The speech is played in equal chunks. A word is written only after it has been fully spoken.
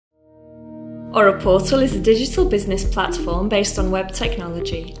AuraPortal is a digital business platform based on web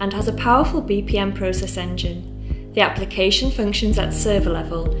technology and has a powerful BPM process engine. The application functions at server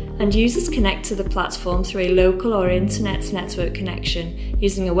level and users connect to the platform through a local or internet network connection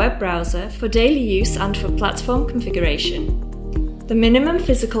using a web browser for daily use and for platform configuration. The minimum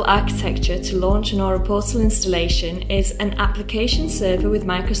physical architecture to launch an AuraPortal installation is an application server with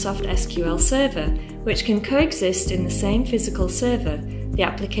Microsoft SQL Server, which can coexist in the same physical server. The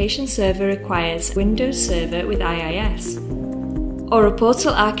application server requires Windows Server with IIS.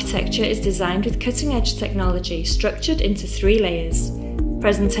 AuraPortal architecture is designed with cutting-edge technology structured into 3 layers: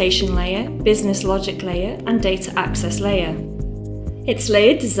 presentation layer, business logic layer, and data access layer. Its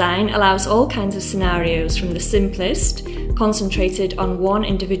layered design allows all kinds of scenarios, from the simplest, concentrated on one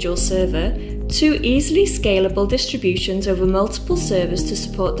individual server, to easily scalable distributions over multiple servers to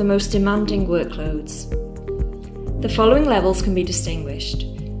support the most demanding workloads. The following levels can be distinguished.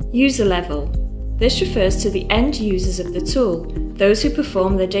 User level. This refers to the end users of the tool, those who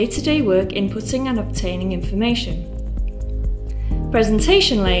perform the day-to-day work inputting and obtaining information.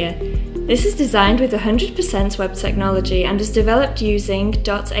 Presentation layer. This is designed with 100% web technology and is developed using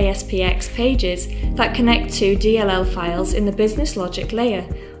 .aspx pages that connect to DLL files in the business logic layer,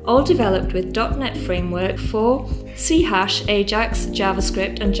 all developed with .NET Framework 4, C#, Ajax,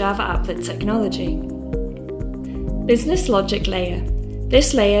 JavaScript and Java Applet technology. Business logic layer.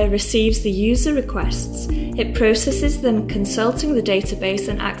 This layer receives the user requests. It processes them, consulting the database,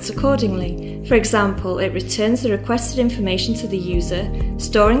 and acts accordingly. For example, it returns the requested information to the user,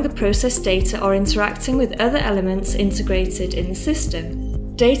 storing the processed data or interacting with other elements integrated in the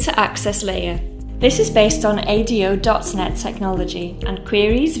system. Data access layer. This is based on ADO.NET technology, and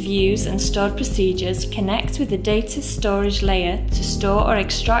queries, views, and stored procedures connect with the data storage layer to store or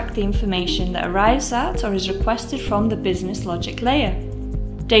extract the information that arrives at or is requested from the business logic layer.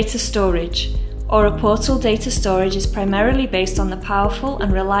 Data storage. AuraPortal data storage is primarily based on the powerful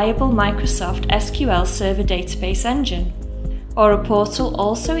and reliable Microsoft SQL Server database engine. AuraPortal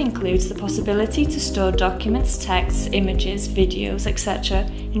also includes the possibility to store documents, texts, images, videos, etc.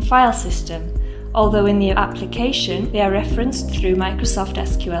 in file system, although in the application they are referenced through Microsoft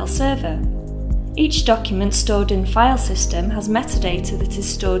SQL Server. Each document stored in file system has metadata that is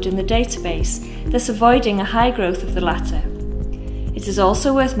stored in the database, thus avoiding a high growth of the latter. It is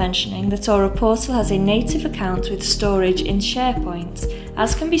also worth mentioning that AuraPortal has a native account with storage in SharePoint,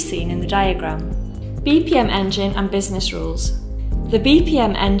 as can be seen in the diagram. BPM engine and business rules. The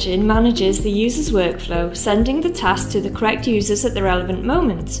BPM engine manages the user's workflow, sending the task to the correct users at the relevant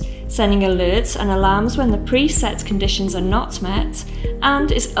moment, sending alerts and alarms when the preset conditions are not met,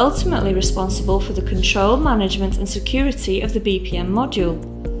 and is ultimately responsible for the control, management and security of the BPM module.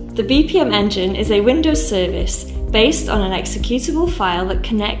 The BPM engine is a Windows service based on an executable file that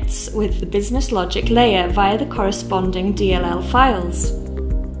connects with the business logic layer via the corresponding DLL files.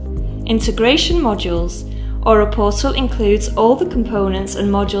 Integration modules. AuraPortal includes all the components and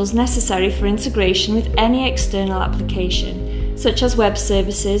modules necessary for integration with any external application, such as web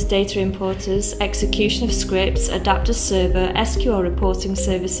services, data importers, execution of scripts, adapter server, SQL reporting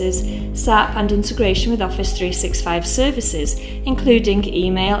services, SAP, and integration with Office 365 services, including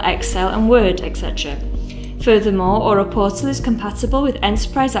email, Excel, and Word, etc. Furthermore, AuraPortal is compatible with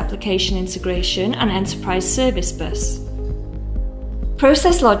Enterprise Application Integration and Enterprise Service Bus.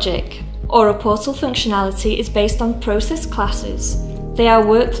 Process logic. AuraPortal functionality is based on process classes. They are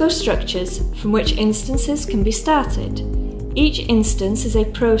workflow structures from which instances can be started. Each instance is a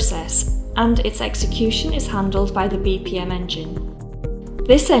process, and its execution is handled by the BPM engine.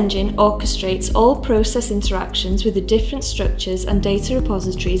 This engine orchestrates all process interactions with the different structures and data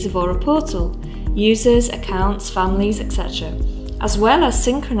repositories of AuraPortal, users, accounts, families, etc., as well as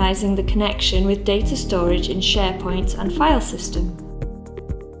synchronizing the connection with data storage in SharePoint and file system.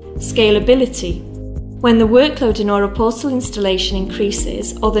 Scalability. When the workload in AuraPortal installation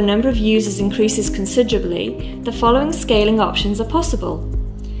increases or the number of users increases considerably, the following scaling options are possible.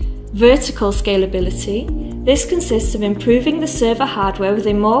 Vertical scalability. This consists of improving the server hardware with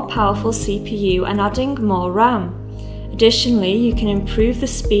a more powerful CPU and adding more RAM. Additionally, you can improve the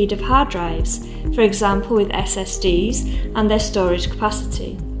speed of hard drives, for example with SSDs, and their storage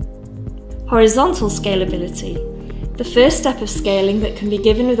capacity. Horizontal scalability. The first step of scaling that can be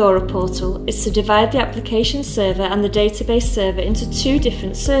given with AuraPortal is to divide the application server and the database server into 2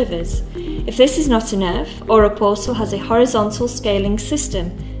 different servers. If this is not enough, AuraPortal has a horizontal scaling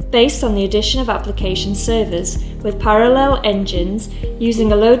system based on the addition of application servers with parallel engines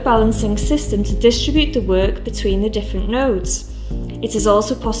using a load balancing system to distribute the work between the different nodes. It is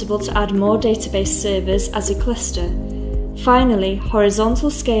also possible to add more database servers as a cluster. Finally, horizontal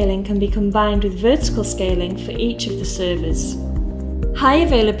scaling can be combined with vertical scaling for each of the servers. High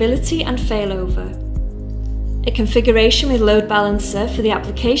availability and failover. A configuration with load balancer for the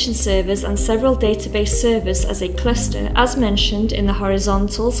application servers and several database servers as a cluster, as mentioned in the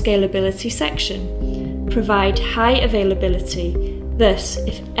horizontal scalability section. Provide high availability. Thus,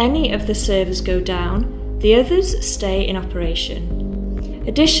 if any of the servers go down, the others stay in operation.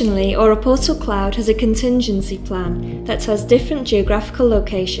 Additionally, AuraPortal Cloud has a contingency plan that has different geographical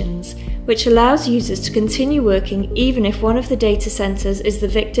locations, which allows users to continue working even if one of the data centers is the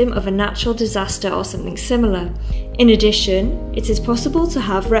victim of a natural disaster or something similar. In addition, it is possible to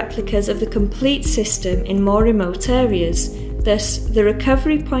have replicas of the complete system in more remote areas. Thus, the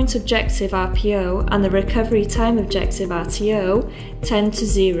recovery point objective RPO and the recovery time objective RTO tend to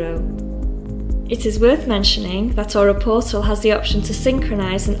 0. It is worth mentioning that AuraPortal has the option to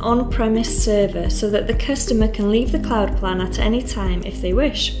synchronize an on-premise server so that the customer can leave the cloud plan at any time if they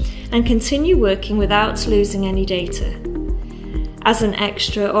wish, and continue working without losing any data. As an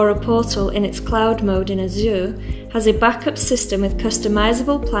extra, AuraPortal in its cloud mode in Azure has a backup system with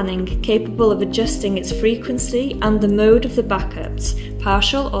customizable planning capable of adjusting its frequency and the mode of the backups,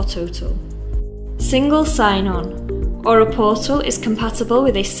 partial or total. Single sign-on. AuraPortal is compatible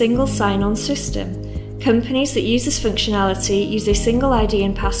with a single sign-on system. Companies that use this functionality use a single ID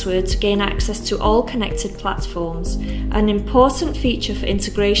and password to gain access to all connected platforms, an important feature for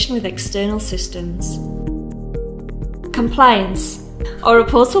integration with external systems. Compliance.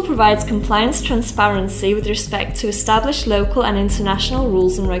 AuraPortal provides compliance transparency with respect to established local and international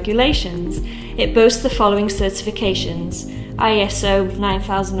rules and regulations. It boasts the following certifications: ISO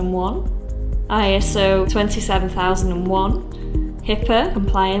 9001, ISO 27001, HIPAA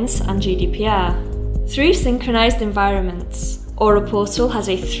compliance and GDPR. 3 synchronized environments. AuraPortal has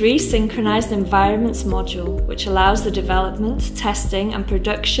a 3 synchronized environments module, which allows the development, testing and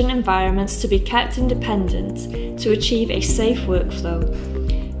production environments to be kept independent to achieve a safe workflow.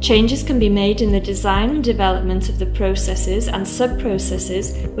 Changes can be made in the design and development of the processes and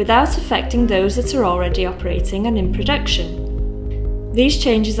sub-processes without affecting those that are already operating and in production. These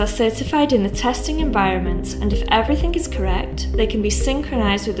changes are certified in the testing environment, and if everything is correct, they can be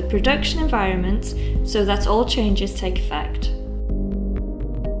synchronized with the production environment so that all changes take effect.